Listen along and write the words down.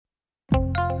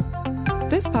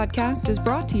This podcast is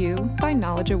brought to you by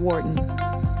Knowledge at Wharton.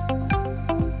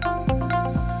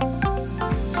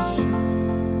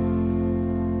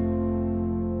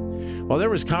 Well, there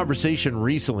was conversation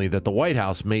recently that the White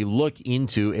House may look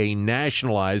into a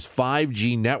nationalized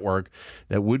 5G network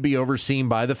that would be overseen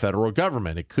by the federal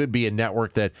government. It could be a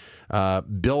network that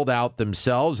build out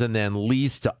themselves and then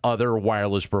lease to other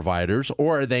wireless providers,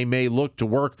 or they may look to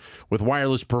work with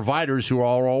wireless providers who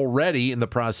are already in the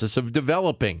process of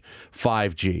developing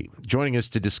 5G. Joining us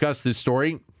to discuss this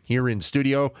story here in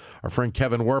studio, our friend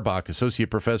Kevin Werbach, Associate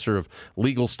Professor of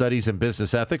Legal Studies and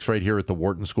Business Ethics right here at the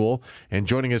Wharton School. And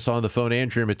joining us on the phone,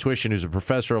 Andrea Matuition, who's a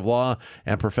Professor of Law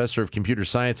and Professor of Computer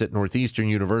Science at Northeastern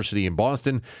University in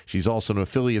Boston. She's also an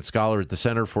affiliate scholar at the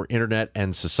Center for Internet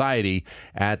and Society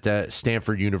at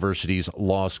Stanford University's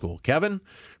Law School. Kevin,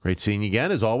 great seeing you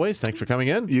again, as always. Thanks for coming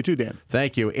in. You too, Dan.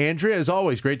 Thank you. Andrea, as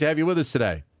always, great to have you with us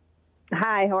today.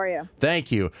 Hi, how are you?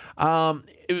 Thank you.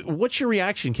 What's your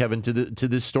reaction, Kevin, to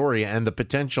this story and the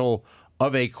potential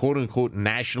of a quote-unquote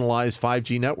nationalized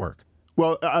 5G network?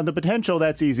 Well, on the potential,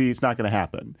 that's easy. It's not going to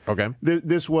happen. Okay.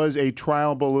 This was a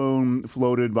trial balloon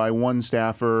floated by one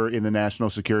staffer in the National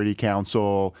Security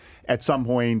Council. At some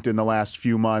point in the last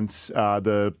few months,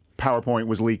 the PowerPoint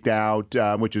was leaked out,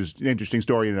 which is an interesting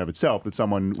story in and of itself that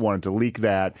someone wanted to leak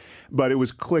that. But it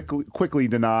was quickly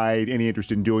denied any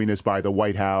interest in doing this by the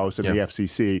White House and the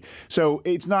FCC. So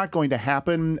it's not going to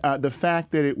happen. The fact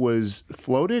that it was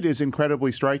floated is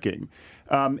incredibly striking.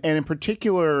 And in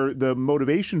particular, the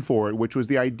motivation for it, which was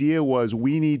the idea was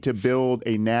we need to build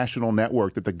a national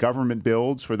network that the government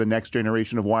builds for the next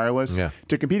generation of wireless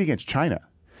to compete against China.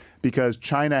 Because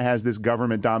China has this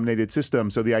government-dominated system,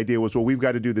 so the idea was, well, we've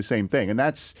got to do the same thing. And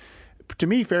that's, to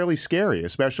me, fairly scary,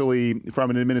 especially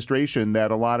from an administration that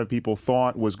a lot of people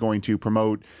thought was going to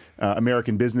promote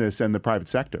American business and the private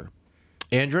sector.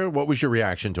 Andrea, what was your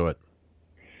reaction to it?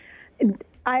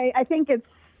 I think it's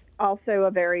also a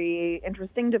very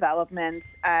interesting development.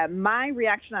 My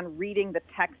reaction on reading the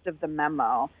text of the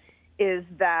memo is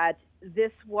that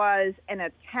this was an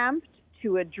attempt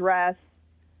to address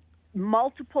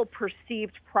multiple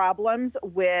perceived problems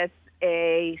with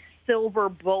a silver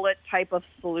bullet type of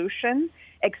solution,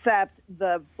 except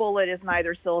the bullet is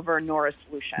neither silver nor a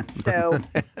solution. So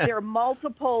there are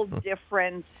multiple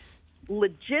different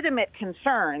legitimate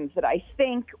concerns that I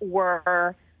think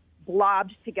were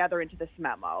blobbed together into this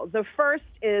memo. The first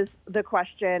is the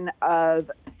question of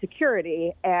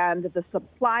security and the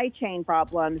supply chain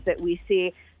problems that we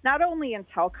see not only in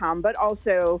telecom, but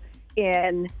also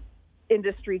in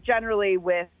industry generally,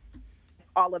 with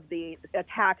all of the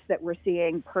attacks that we're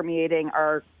seeing permeating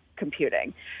our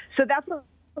computing. So that's a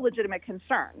legitimate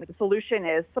concern. The solution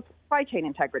is supply chain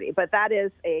integrity, but that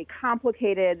is a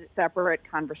complicated, separate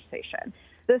conversation.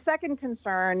 The second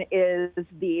concern is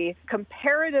the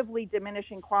comparatively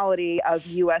diminishing quality of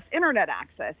U.S. internet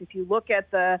access. If you look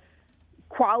at the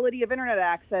quality of internet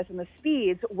access and the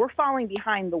speeds, we're falling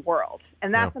behind the world.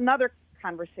 And that's another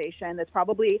conversation that's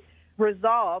probably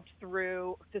resolved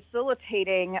through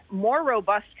facilitating more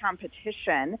robust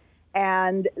competition.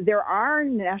 And there are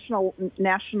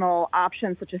national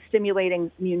options such as stimulating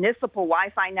municipal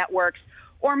Wi-Fi networks,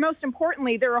 or most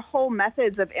importantly, there are whole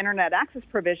methods of internet access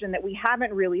provision that we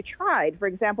haven't really tried. For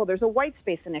example, there's a white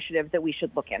space initiative that we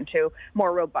should look into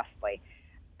more robustly.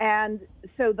 And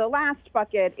so the last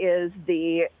bucket is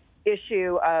the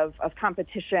issue of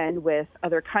competition with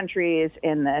other countries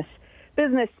in this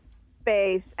business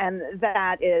space, and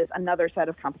that is another set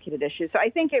of complicated issues. So I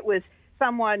think it was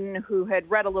someone who had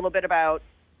read a little bit about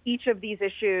each of these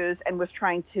issues and was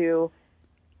trying to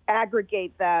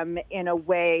aggregate them in a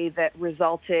way that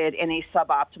resulted in a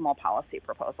suboptimal policy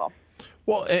proposal.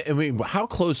 Well, I mean, how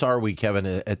close are we, Kevin,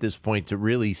 at this point to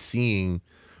really seeing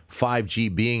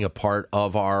 5G being a part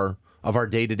of our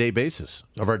day-to-day basis,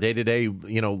 of our day-to-day,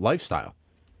 lifestyle?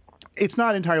 It's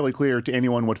not entirely clear to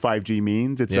anyone what 5G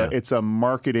means. It's a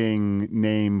marketing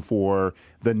name for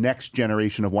the next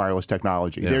generation of wireless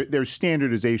technology. There's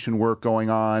standardization work going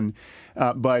on,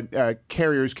 but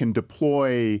carriers can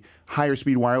deploy higher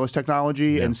speed wireless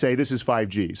technology and say this is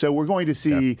 5G. So we're going to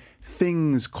see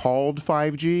things called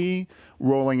 5G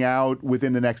rolling out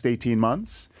within the next 18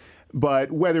 months.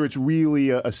 But whether it's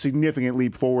really a significant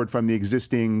leap forward from the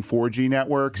existing 4G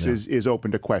networks is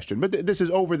open to question. But this is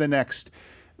over the next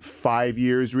 5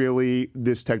 years, really,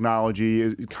 this technology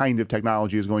is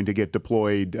going to get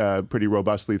deployed pretty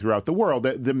robustly throughout the world.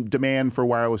 The demand for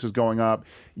wireless is going up,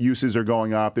 uses are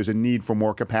going up, there's a need for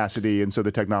more capacity, and so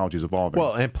the technology is evolving.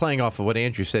 Well, and playing off of what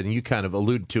Andrew said, and you kind of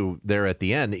alluded to there at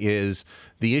the end, is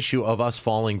the issue of us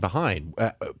falling behind.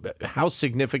 How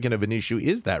significant of an issue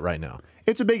is that right now?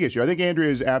 It's a big issue. I think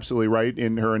Andrea is absolutely right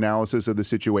in her analysis of the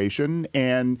situation.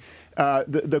 And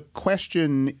the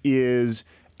question is,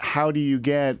 how do you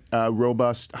get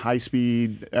robust,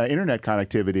 high-speed internet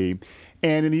connectivity?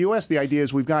 And in the U.S., the idea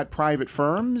is we've got private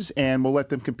firms and we'll let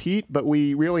them compete, but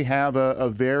we really have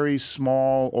a very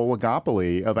small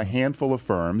oligopoly of a handful of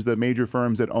firms, the major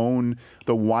firms that own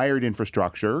the wired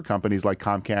infrastructure, companies like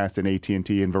Comcast and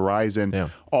AT&T and Verizon,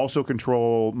 also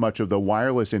control much of the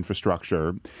wireless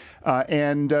infrastructure.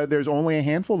 And there's only a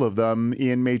handful of them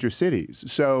in major cities.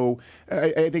 So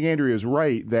I think Andrea is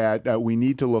right that we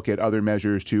need to look at other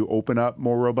measures to open up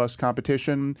more robust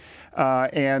competition.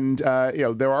 And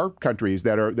there are countries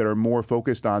that are more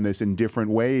focused on this in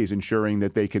different ways, ensuring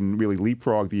that they can really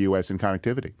leapfrog the U.S. in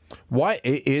connectivity. Why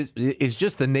is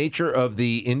just the nature of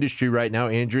the industry right now,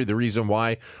 Andrew, the reason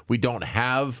why we don't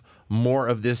have more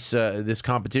of this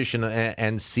competition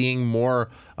and seeing more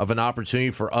of an opportunity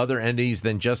for other entities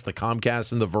than just the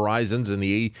Comcast and the Verizons and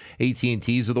the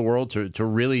AT&Ts of the world to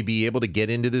really be able to get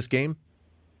into this game?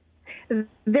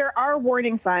 There are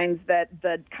warning signs that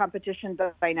the competition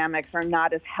dynamics are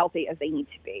not as healthy as they need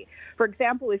to be. For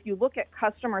example, if you look at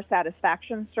customer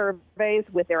satisfaction surveys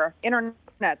with their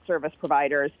internet service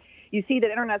providers, you see that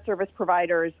internet service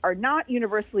providers are not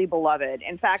universally beloved.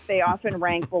 In fact, they often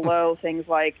rank below things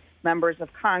like members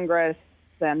of Congress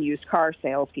and used car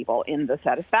salespeople in the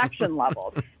satisfaction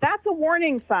levels. That's a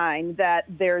warning sign that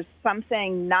there's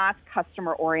something not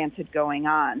customer-oriented going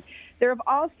on. There have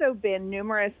also been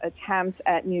numerous attempts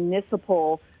at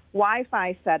municipal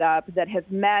Wi-Fi setup that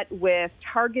have met with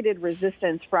targeted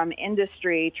resistance from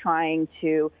industry trying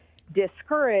to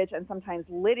discourage and sometimes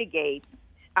litigate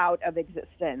out of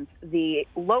existence the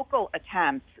local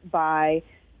attempts by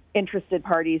interested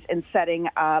parties in setting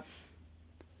up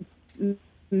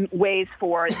ways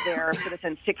for their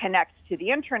citizens to connect to the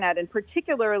internet, and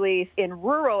particularly in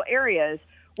rural areas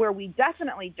where we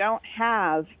definitely don't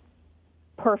have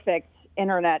perfect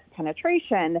internet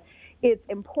penetration. It's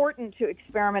important to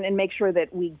experiment and make sure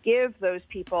that we give those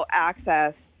people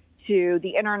access to the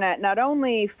internet, not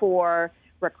only for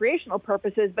recreational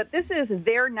purposes, but this is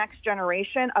their next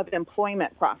generation of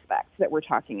employment prospects that we're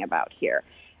talking about here.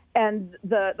 And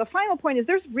the final point is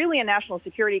there's really a national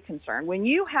security concern. When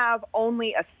you have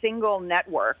only a single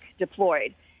network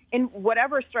deployed in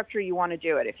whatever structure you want to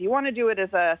do it, if you want to do it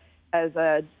as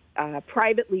a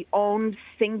privately owned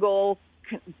single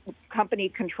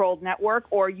company-controlled network,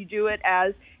 or you do it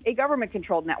as a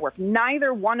government-controlled network,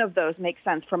 neither one of those makes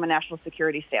sense from a national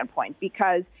security standpoint,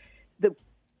 because the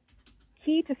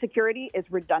key to security is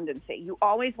redundancy. You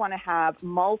always want to have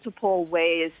multiple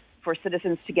ways for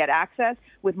citizens to get access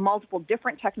with multiple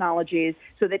different technologies,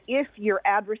 so that if your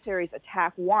adversaries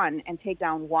attack one and take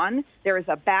down one, there is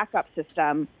a backup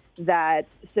system that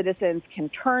citizens can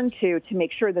turn to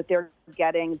make sure that they're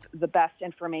getting the best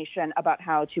information about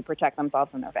how to protect themselves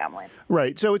and their families.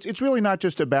 Right. So it's really not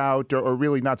just about, or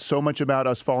really not so much about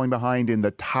us falling behind in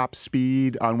the top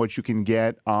speed on what you can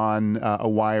get on a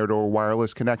wired or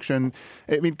wireless connection.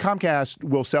 I mean, Comcast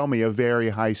will sell me a very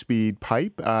high-speed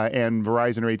pipe, and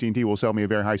Verizon or AT&T will sell me a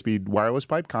very high-speed wireless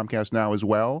pipe, Comcast now as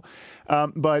well.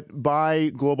 But by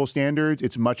global standards,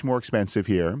 it's much more expensive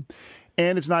here.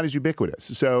 And it's not as ubiquitous.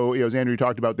 So, as Andrew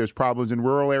talked about, there's problems in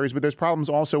rural areas, but there's problems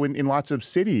also in lots of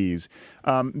cities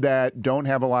that don't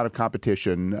have a lot of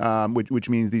competition, which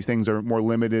means these things are more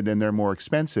limited and they're more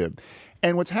expensive.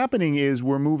 And what's happening is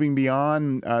we're moving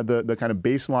beyond the kind of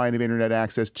baseline of internet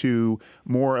access to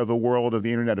more of a world of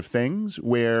the Internet of Things,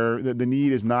 where the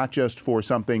need is not just for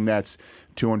something that's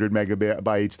 200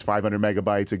 megabytes, 500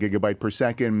 megabytes, a gigabyte per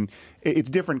second. It's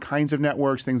different kinds of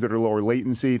networks, things that are lower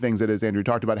latency, things that, as Andrew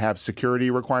talked about, have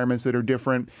security requirements that are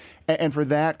different. And for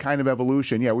that kind of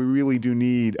evolution, we really do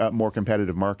need a more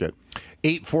competitive market.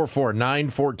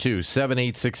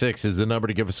 844-942-7866 is the number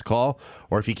to give us a call.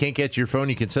 Or if you can't get to your phone,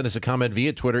 you can send us a comment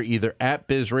via Twitter, either at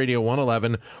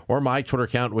BizRadio111 or my Twitter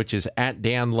account, which is at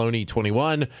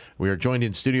DanLoney21. We are joined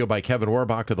in studio by Kevin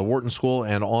Warbach of the Wharton School,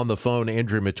 and on the phone,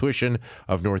 Andrew Matuition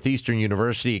of Northeastern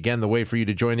University. Again, the way for you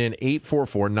to join in,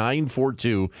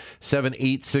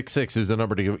 844-942-7866 is the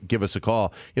number to give us a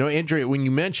call. Andrew, when you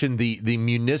mentioned the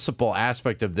municipal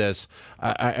aspect of this,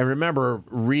 I remember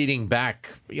reading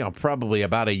back, probably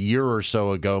about a year or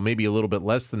so ago, maybe a little bit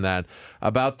less than that,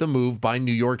 about the move by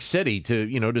New York City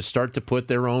to start to to put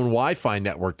their own Wi-Fi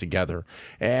network together.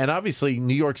 And obviously,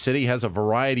 New York City has a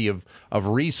variety of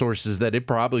resources that it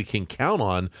probably can count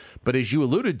on. But as you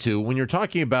alluded to, when you're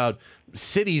talking about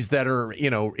cities that are,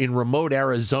 in remote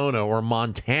Arizona or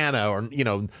Montana or,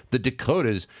 the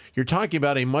Dakotas, you're talking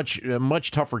about a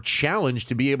much tougher challenge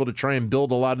to be able to try and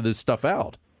build a lot of this stuff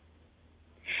out.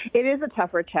 It is a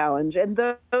tougher challenge, and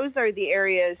those are the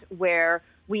areas where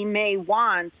we may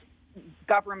want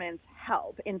government's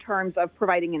help in terms of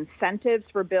providing incentives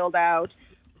for build-out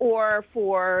or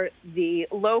for the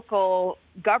local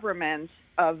government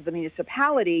of the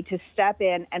municipality to step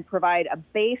in and provide a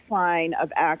baseline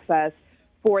of access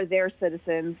for their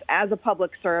citizens as a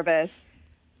public service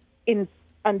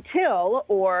until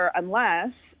or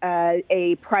unless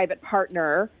a private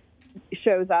partner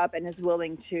shows up and is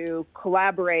willing to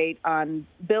collaborate on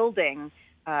building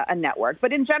a network.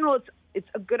 But in general, it's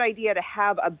a good idea to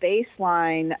have a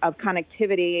baseline of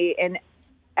connectivity in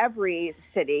every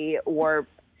city or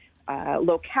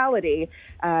locality,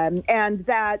 and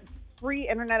that free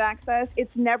internet access,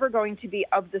 it's never going to be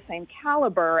of the same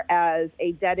caliber as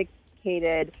a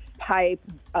dedicated pipe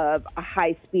of a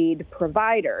high-speed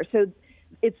provider. So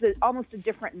it's almost a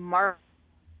different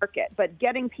market, but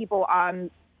getting people on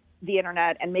the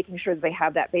internet and making sure that they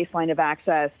have that baseline of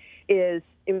access is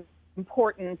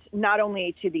important not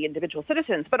only to the individual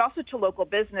citizens, but also to local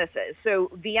businesses.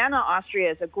 So Vienna,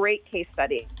 Austria is a great case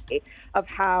study of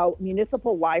how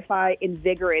municipal Wi-Fi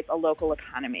invigorates a local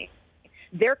economy.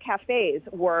 Their cafes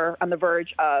were on the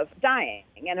verge of dying.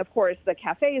 And of course, the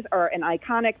cafes are an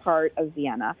iconic part of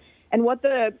Vienna. And what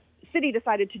the city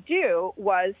decided to do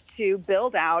was to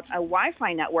build out a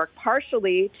Wi-Fi network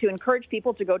partially to encourage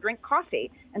people to go drink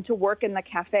coffee and to work in the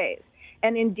cafes.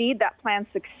 And indeed, that plan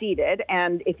succeeded.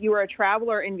 And if you are a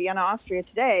traveler in Vienna, Austria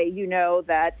today, you know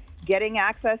that getting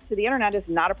access to the internet is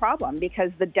not a problem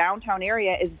because the downtown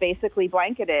area is basically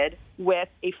blanketed with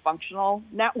a functional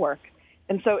network.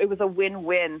 And so it was a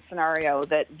win-win scenario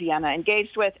that Vienna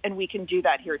engaged with, and we can do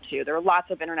that here too. There are lots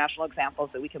of international examples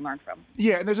that we can learn from.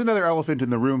 Yeah, and there's another elephant in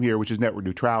the room here, which is network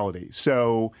neutrality.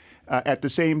 So at the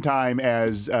same time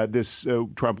as this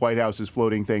Trump White House is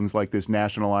floating things like this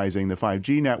nationalizing the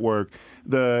 5G network,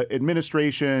 the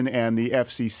administration and the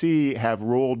FCC have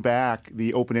rolled back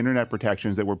the open internet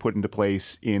protections that were put into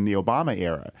place in the Obama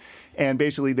era. And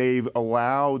basically, they've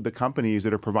allowed the companies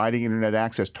that are providing internet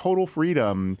access total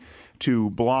freedom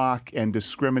to block and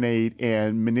discriminate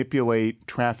and manipulate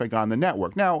traffic on the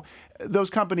network. Now, those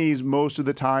companies most of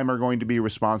the time are going to be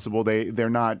responsible. They're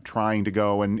not trying to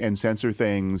go and censor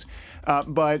things.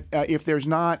 But if there's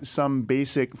not some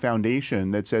basic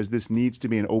foundation that says this needs to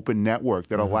be an open network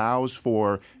that allows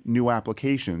for new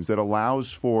applications, that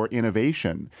allows for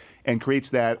innovation, and creates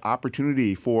that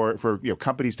opportunity for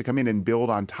companies to come in and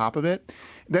build on top of it,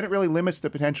 then it really limits the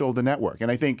potential of the network.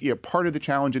 And I think part of the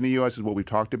challenge in the U.S. is what we've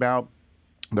talked about,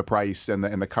 the price and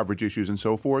the coverage issues and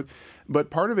so forth. But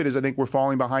part of it is I think we're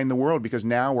falling behind the world because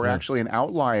now we're actually an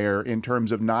outlier in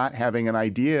terms of not having an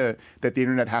idea that the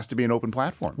internet has to be an open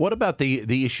platform. What about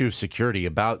the issue of security,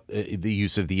 about the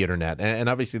use of the internet? And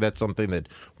obviously that's something that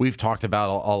we've talked about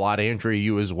a lot, Andrea,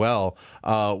 you as well.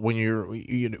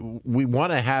 When we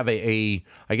want to have I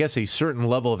guess a certain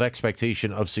level of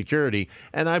expectation of security.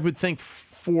 And I would think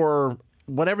for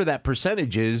whatever that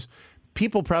percentage is,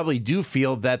 people probably do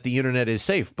feel that the internet is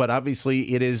safe, but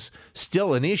obviously it is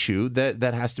still an issue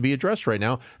that has to be addressed right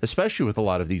now, especially with a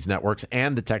lot of these networks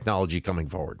and the technology coming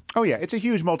forward. Oh, yeah. It's a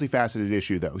huge multifaceted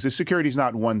issue, though. So security is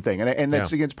not one thing. And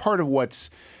that's against part of what's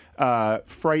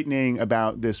frightening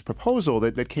about this proposal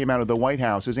that came out of the White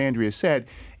House. As Andrea said,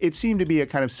 it seemed to be a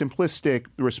kind of simplistic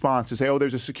response to say, oh,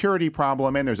 there's a security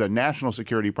problem and there's a national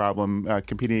security problem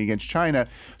competing against China,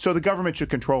 so the government should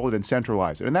control it and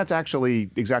centralize it. And that's actually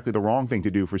exactly the wrong thing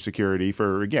to do for security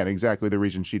for, again, exactly the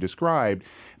reason she described,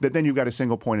 that then you've got a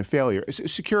single point of failure.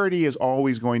 Security is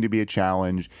always going to be a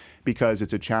challenge because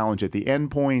it's a challenge at the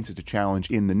endpoints, it's a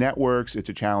challenge in the networks, it's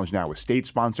a challenge now with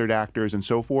state-sponsored actors and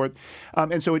so forth.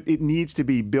 And so it needs to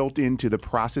be built into the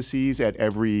processes at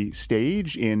every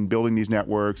stage in building these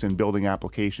networks and building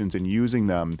applications and using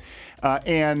them.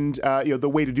 The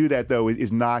way to do that, though,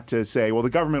 is not to say, well, the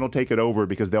government will take it over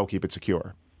because they'll keep it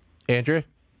secure. Andrea?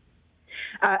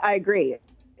 I agree.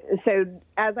 So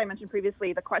as I mentioned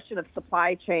previously, the question of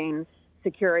supply chain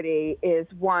security is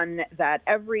one that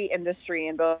every industry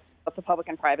in both the public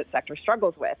and private sector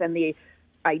struggles with. And the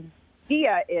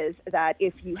idea is that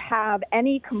if you have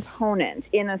any component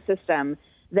in a system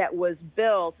that was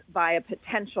built by a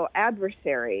potential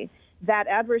adversary, that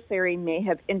adversary may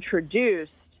have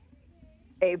introduced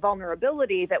a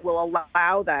vulnerability that will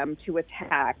allow them to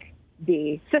attack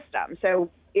the system.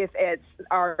 So if it's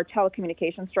our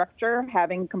telecommunication structure,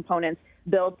 having components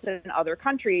built in other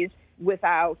countries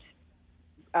without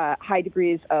high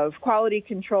degrees of quality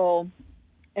control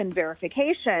and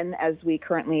verification, as we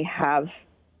currently have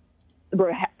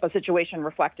a situation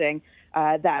reflecting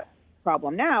that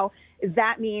problem now,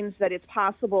 that means that it's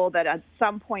possible that at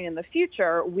some point in the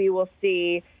future, we will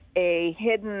see a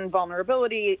hidden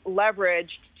vulnerability leveraged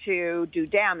to do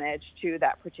damage to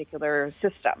that particular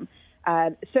system.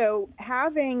 So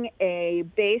having a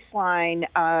baseline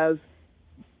of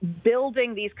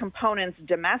building these components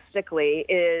domestically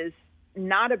is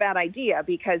not a bad idea,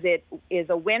 because it is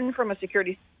a win from a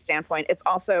security standpoint. It's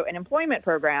also an employment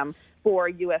program for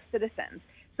U.S. citizens.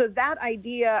 So that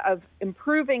idea of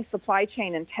improving supply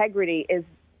chain integrity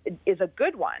is a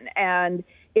good one, and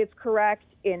it's correct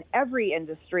in every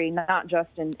industry, not just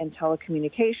in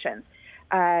telecommunications.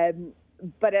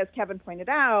 But as Kevin pointed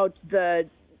out, the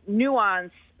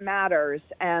nuance matters,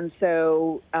 and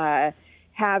so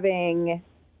having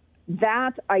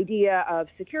that idea of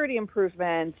security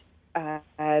improvement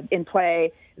in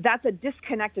play, that's a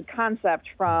disconnected concept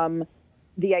from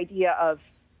the idea of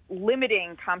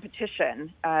limiting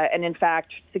competition. And in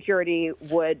fact, security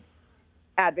would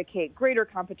advocate greater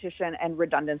competition and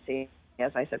redundancy,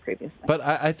 as I said previously. But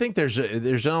I think there's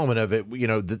an element of it,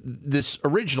 this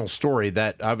original story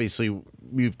that obviously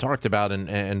we've talked about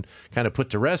and kind of put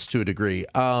to rest to a degree.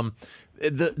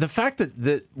 The fact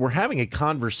that we're having a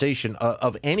conversation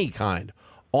of any kind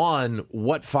on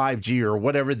what 5G or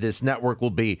whatever this network will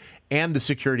be, and the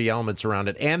security elements around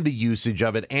it, and the usage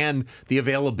of it, and the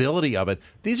availability of it.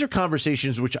 These are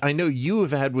conversations which I know you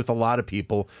have had with a lot of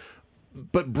people,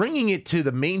 but bringing it to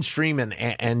the mainstream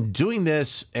and doing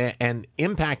this and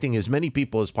impacting as many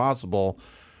people as possible,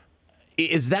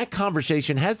 has that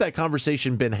conversation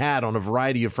been had on a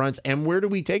variety of fronts, and where do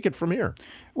we take it from here?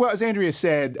 Well, as Andrea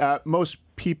said, most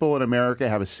people in America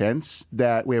have a sense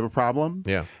that we have a problem.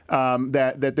 Yeah.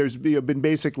 That there's been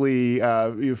basically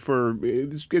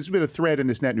it's been a thread in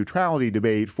this net neutrality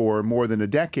debate for more than a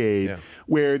decade,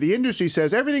 where the industry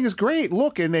says everything is great.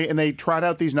 Look, and they trot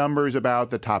out these numbers about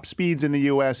the top speeds in the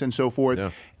U.S. and so forth.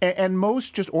 Yeah. And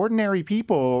most just ordinary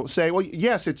people say, well,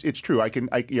 yes, it's true. I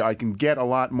can get a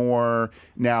lot more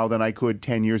now than I could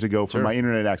 10 years ago from my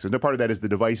internet access. No, part of that is the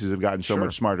devices have gotten so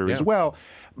much smarter as well.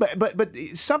 But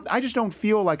I just don't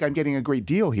feel like I'm getting a great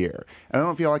deal here. And I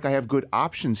don't feel like I have good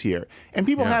options here. And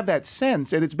people have that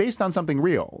sense, and it's based on something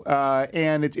real.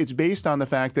 And it's based on the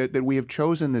fact that we have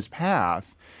chosen this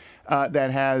path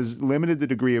that has limited the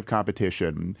degree of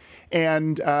competition.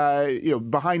 And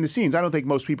behind the scenes, I don't think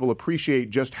most people appreciate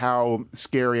just how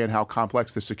scary and how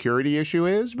complex the security issue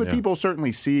is. But people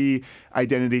certainly see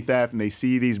identity theft, and they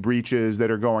see these breaches that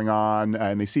are going on,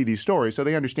 and they see these stories. So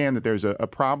they understand that there's a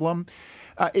problem.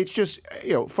 It's just,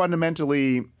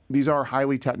 fundamentally, these are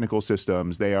highly technical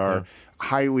systems. They are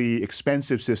highly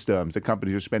expensive systems that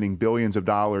companies are spending billions of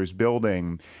dollars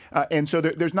building. And so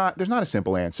there's not a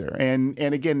simple answer. And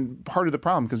again, part of the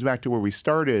problem comes back to where we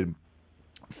started.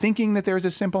 Thinking that there's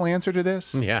a simple answer to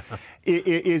this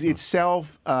is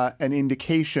itself an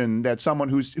indication that someone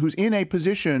who's in a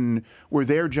position where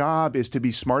their job is to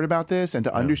be smart about this and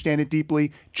to understand it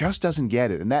deeply just doesn't get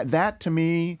it. And that to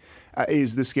me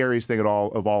is the scariest thing of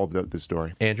all of the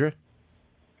story. Andrea?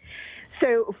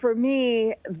 So for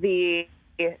me, the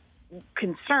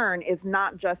concern is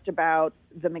not just about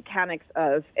the mechanics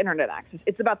of internet access.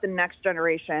 It's about the next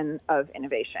generation of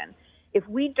innovation. If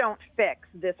we don't fix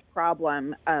this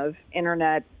problem of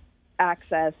internet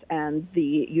access and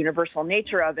the universal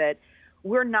nature of it,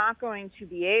 we're not going to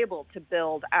be able to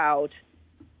build out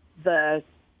the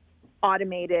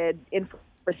automated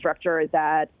infrastructure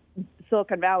that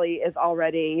Silicon Valley is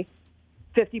already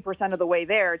 50% of the way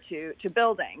there to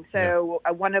building. So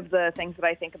one of the things that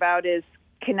I think about is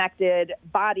connected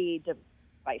body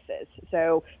devices.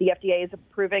 So the FDA is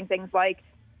approving things like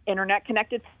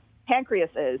internet-connected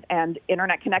pancreases and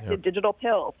internet-connected digital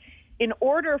pills. In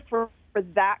order for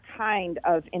that kind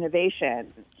of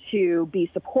innovation to be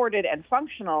supported and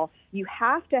functional, you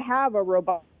have to have a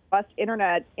robust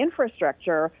internet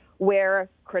infrastructure where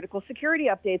critical security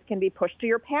updates can be pushed to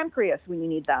your pancreas when you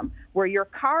need them, where your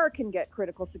car can get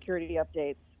critical security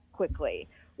updates quickly,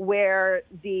 where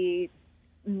the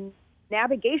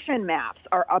navigation maps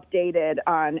are updated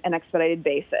on an expedited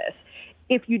basis.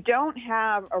 If you don't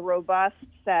have a robust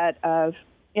set of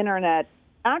internet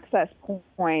access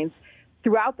points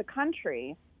throughout the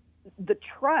country, the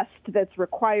trust that's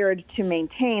required to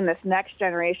maintain this next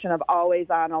generation of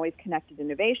always-on, always-connected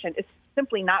innovation is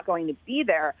simply not going to be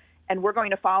there, and we're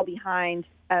going to fall behind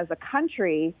as a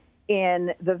country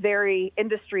in the very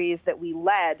industries that we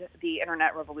led the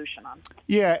internet revolution on.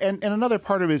 Yeah, and another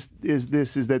part of it is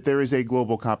that there is a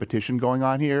global competition going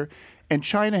on here, and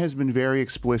China has been very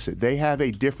explicit. They have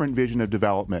a different vision of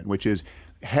development, which is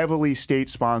heavily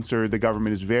state-sponsored. The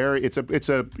government is it's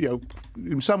a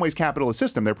in some ways capitalist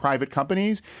system. They're private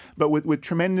companies, but with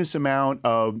tremendous amount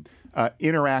of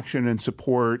interaction and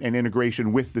support and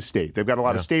integration with the state. They've got a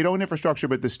lot of state-owned infrastructure,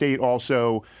 but the state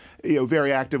also,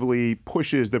 very actively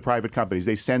pushes the private companies.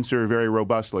 They censor very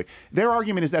robustly. Their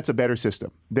argument is that's a better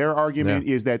system. Their argument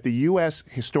is that the U.S.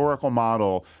 historical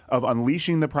model of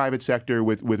unleashing the private sector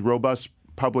with robust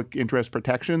public interest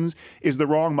protections is the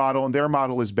wrong model, and their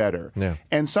model is better. Yeah.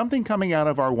 And something coming out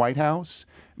of our White House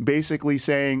basically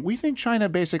saying, we think China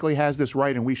basically has this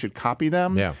right and we should copy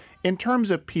them. Yeah. In terms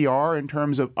of PR, in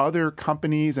terms of other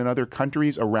companies and other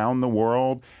countries around the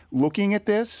world looking at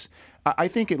this, I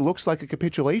think it looks like a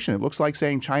capitulation. It looks like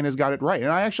saying China's got it right.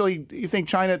 And I actually think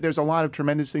China, there's a lot of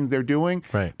tremendous things they're doing,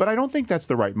 but I don't think that's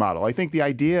the right model. I think the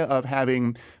idea of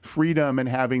having freedom and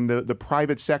having the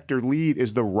private sector lead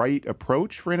is the right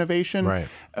approach for innovation. Right.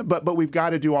 But we've got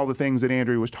to do all the things that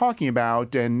Andrea was talking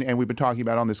about and we've been talking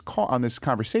about on this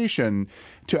conversation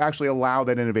to actually allow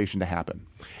that innovation to happen.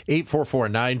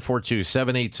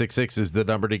 844-942-7866 is the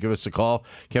number to give us a call.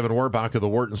 Kevin Werbach of the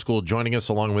Wharton School joining us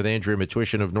along with Andrea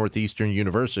Matuition of Northeastern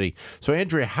University. So,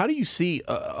 Andrea, how do you see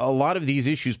a lot of these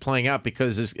issues playing out?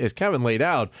 Because as Kevin laid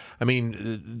out, I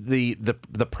mean, the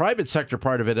private sector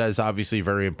part of it is obviously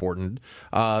very important.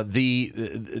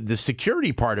 The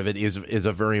security part of it is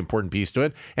a very important piece to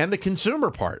it, and the consumer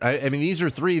part. I mean, these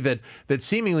are three that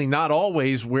seemingly not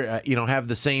always have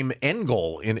the same end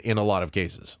goal in a lot of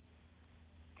cases.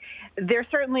 There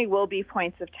certainly will be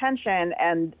points of tension,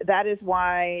 and that is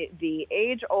why the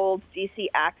age-old DC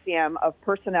axiom of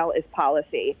personnel is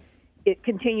policy, it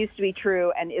continues to be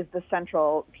true and is the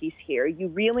central piece here. You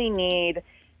really need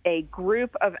a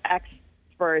group of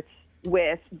experts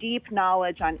with deep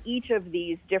knowledge on each of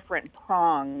these different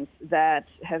prongs that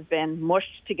have been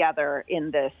mushed together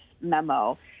in this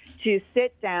memo to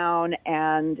sit down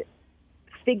and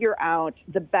figure out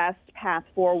the best path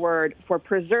forward for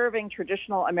preserving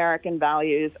traditional American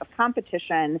values of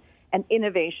competition and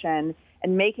innovation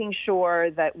and making sure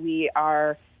that we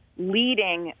are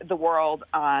leading the world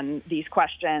on these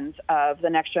questions of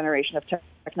the next generation of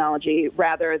technology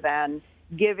rather than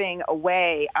giving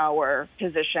away our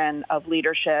position of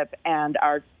leadership and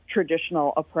our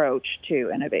traditional approach to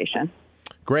innovation.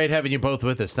 Great having you both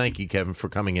with us. Thank you, Kevin, for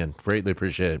coming in. Greatly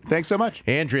appreciate it. Thanks so much.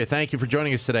 Andrea, thank you for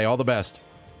joining us today. All the best.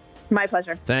 My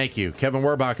pleasure. Thank you. Kevin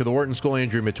Werbach of the Wharton School,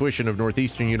 Andrea Matuition of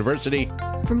Northeastern University.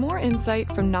 For more insight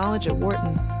from Knowledge at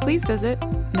Wharton, please visit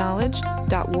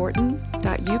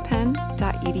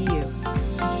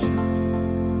knowledge.wharton.upenn.edu.